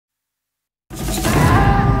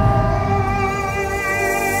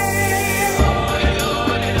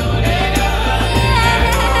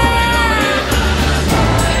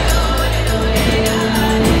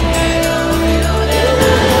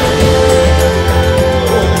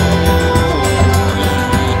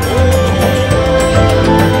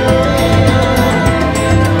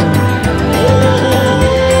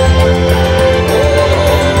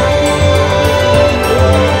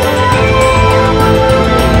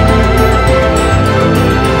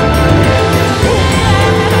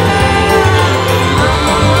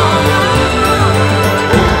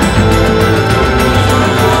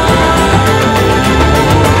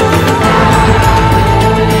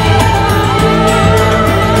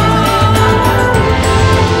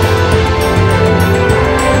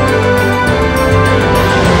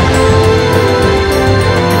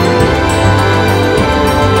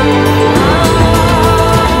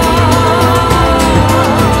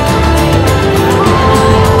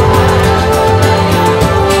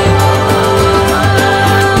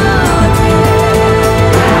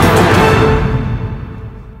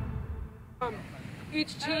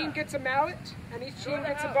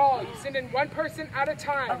You send in one person at a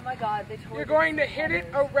time. Oh my God, they totally. You're going to hit it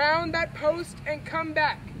around that post and come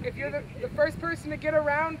back. If you're the first person to get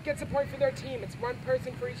around, gets a point for their team. It's one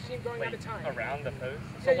person for each team going at a time. Around the post?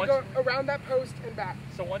 So you go around that post and back.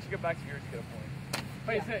 So once you get back to yours, you get a point.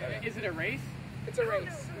 Wait, is it a race? It's a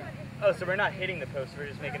race. Oh, so we're not hitting the post, we're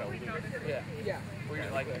just making a loop. Yeah. Yeah. We're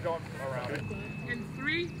like, you're going around. In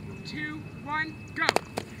 3, 2, 1, go.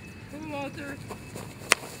 Come on, Walter.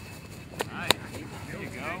 Alright, there you go.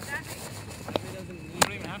 You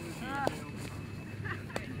don't even have to shoot.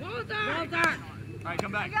 Well done! Alright,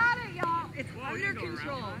 come back. You got it, y'all. It's under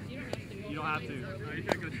control. You don't have to.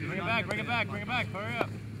 Bring it back, bring it back, bring it back. Hurry up.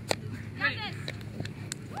 Got this.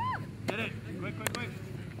 Hit it. Quick, quick, quick.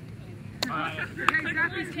 Alright. Okay,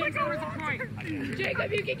 Zappy's team scores a point.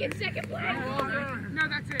 Jacob, you can get second place. No,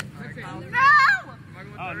 that's it. That's it. No!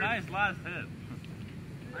 Oh, nice last hit.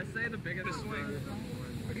 I say the bigger the swing.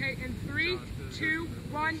 Okay, in 3, 2,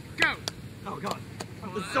 1, go. Oh, God.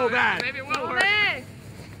 It's so bad. Maybe it will work.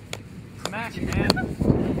 Smack it, man.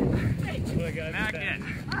 Smack it.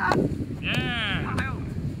 Yeah.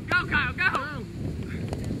 Go, Kyle, go.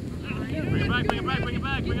 Bring it back, bring it back, bring it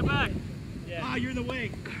back, bring it back. Yeah. Ah, you're in the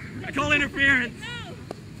way. I call interference.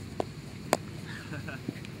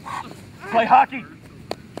 Play hockey.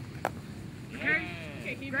 Okay,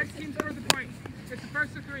 Greg's team scores a point. It's the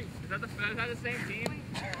first of 3. Is that the same team?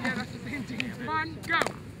 Yeah, that's the same team. 1, go.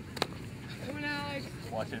 Come on, Alex.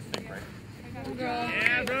 Watch it stick break.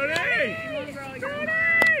 Yeah, Brody!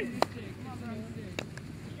 Brody!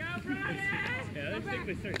 Yeah, let's think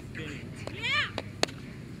we start spinning. Yeah!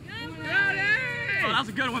 Brody! Oh, that was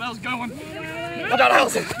a good one, that was a good one. Watch out,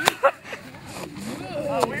 Allison!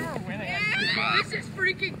 Oh, we were winning. This is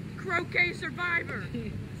freaking Croquet Survivor.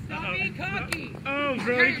 Stop being cocky. Oh,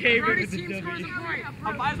 Brody came in Brody's with the team scores a W. point. I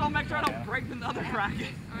might as well make sure I don't break the other bracket.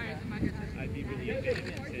 I'd be really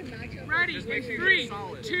ready, in 3,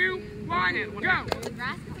 2, 1, go.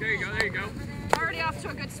 There you go, there you go. Already off to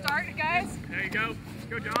a good start, guys. There you go.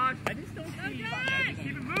 Go, Josh. I just don't see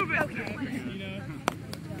Keep it moving. you know?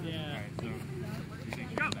 Yeah.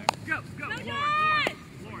 Go, go, go.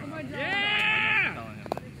 Lauren. Yeah!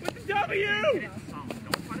 With the W! Don't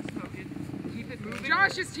try to smoke it. Keep it moving.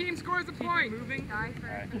 Josh's team scores a point. Moving.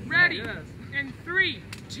 Ready, in 3,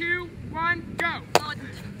 2, 1, go.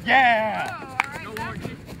 Yeah! Go, Lauren.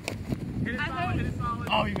 Hit it solid, hit it solid.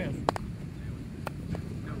 Oh, you missed.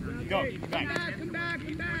 Go, Come back, come back,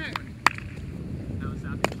 come back.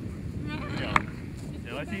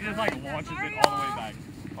 Yeah, let's see, he just like launches it all the way back.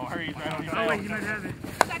 Oh, hurry, he's right on your Oh, wait, you might have it.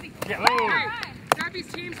 Yeah. Okay, Zappy's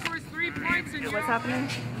team scores 3 points and What's happening?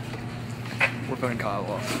 We're voting Kyle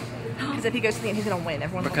off. Because if he goes to the end, he's going to win.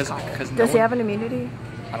 Everyone's Because Kyle. no Does he one- have an immunity?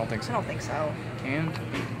 I don't think I so. don't think so. And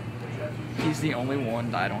he's the only one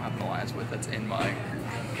that I don't have an alliance with that's in my.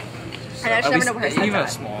 So I just never know where his head's even a at.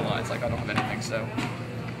 small alliance, like I don't have anything, so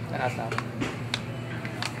that's not.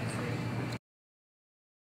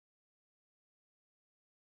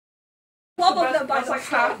 Love them by the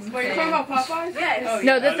Wait, you're talking about Popeyes? Yes.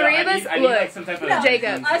 No, the three of us, look, some type of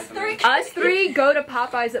Jacob, Us 3 go to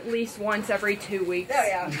Popeyes at least once every 2 weeks. Oh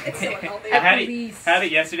yeah, it's so unhealthy. I had least. had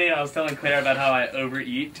it yesterday, and I was telling Claire about how I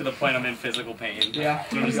overeat to the point I'm in physical pain. Yeah.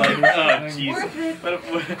 So I'm just like, oh,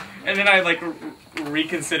 jeez. And then I like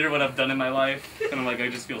reconsider what I've done in my life, and I'm like, I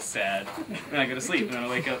just feel sad. And I go to sleep, and then I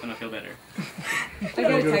wake up, and I feel better. I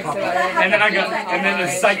get a text about it. And then I go, and then the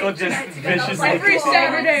cycle just viciously. Every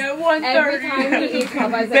Saturday at 1:30. Every time we eat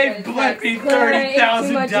Popeyes, They bled me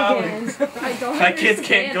 $30,000. I don't My kids understand.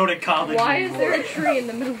 can't go to college Why is anymore. there a tree in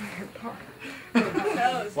the middle of your park?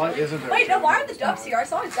 Why isn't there? Wait, no, why are the ducks here? I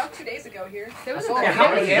saw a duck 2 days ago here. There was a Yeah,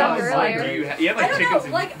 how many stuff animals earlier. do you have? You have I like don't chickens know,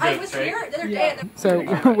 and like I was goats, right? here the other day and So,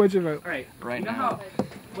 what'd you vote? Alright, Right you know now, how,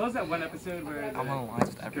 what was that one episode where I'm on alliance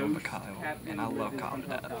with everyone but Kyle, and I love Kyle to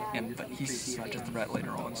death. But he's such a threat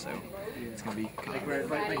later on, so it's gonna be good. where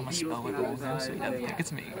like I'm gonna spell it all now, so you don't think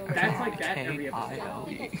it's me. that's like that every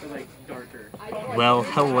K-I-L-E. episode, but like darker. Well,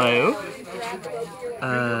 hello.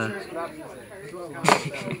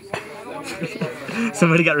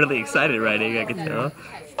 Somebody got really excited writing, I could tell.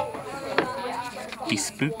 He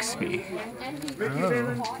spooks me.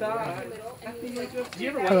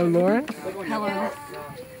 Hello, Lauren. Hello.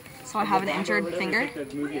 So I have an injured finger. So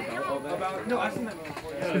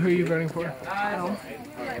who are you voting for? Oh.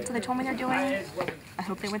 So they told me they're doing. I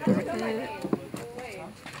hope they went through with it.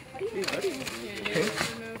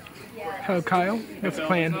 Hello, Kyle. What's the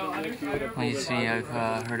plan? Well, you see, I've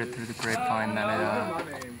heard it through the grapevine that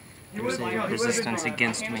there's a resistance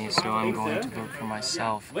against me, so I'm going to vote for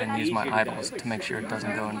myself and use my idols to make sure it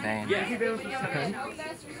doesn't go in vain.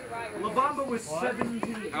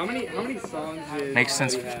 How many songs is... Makes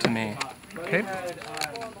sense to me. Okay.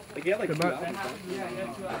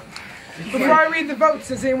 Before I read the votes,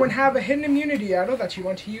 does anyone have a hidden immunity idol that you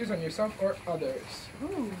want to use on yourself or others?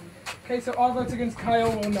 Okay, so all votes against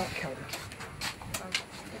Kyle will not count.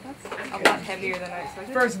 A lot heavier than I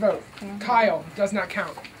expected. First vote, Kyle does not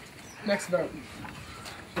count. Next vote.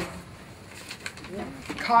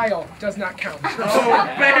 Kyle does not count. Oh,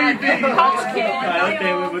 baby!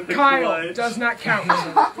 Kyle does not count.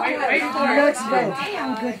 Next vote.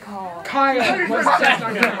 Damn, good call. Kyle does not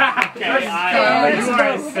count.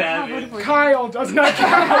 Kyle does not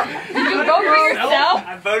count. Did you vote for yourself?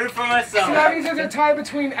 I voted for myself. So that means there's a tie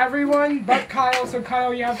between everyone but Kyle, so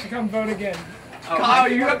Kyle, you have to come vote again. Kyle,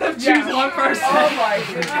 you have to choose one person. Oh my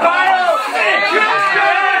god. Kyle!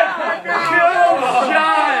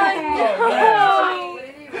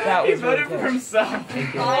 That He voted for himself.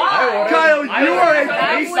 Kyle, you are a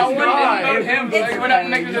basic guy. Him, so we would have to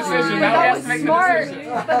make the decision. Now he has to make the decision.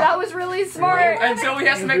 But that was really smart. Until he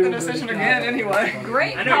has to make the decision again anyway.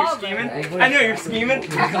 Great I know you're call. scheming. I know you're scheming.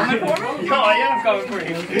 You're coming for me? Oh, yeah, I'm coming for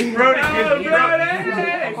you. Brody.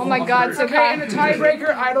 Oh my god, so Okay, in the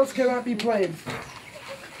tiebreaker, idols cannot be played.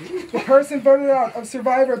 The person voted out of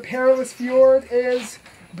Survivor Perilous Fjord is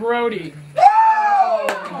Brody.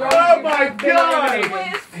 Oh my god!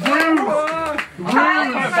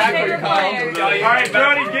 Alright,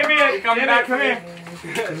 Brody, give me it. Come back, come here.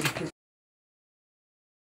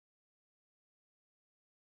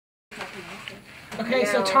 Okay,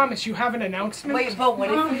 so Thomas, you have an announcement? Wait, but what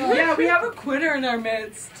if... Yeah, we have a quitter in our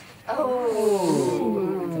midst. Oh.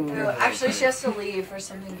 Actually, she has to leave for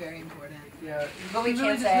something very important. Yeah. But we really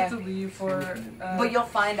can't just say. have to leave for. But you'll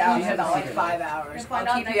find out in about like 5 hours.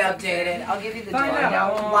 I'll keep you updated. I'll give you the Find joy.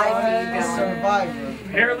 out. Live feed. Survivor.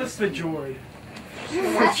 Perilous the Fjord.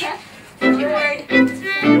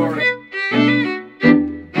 Fjord.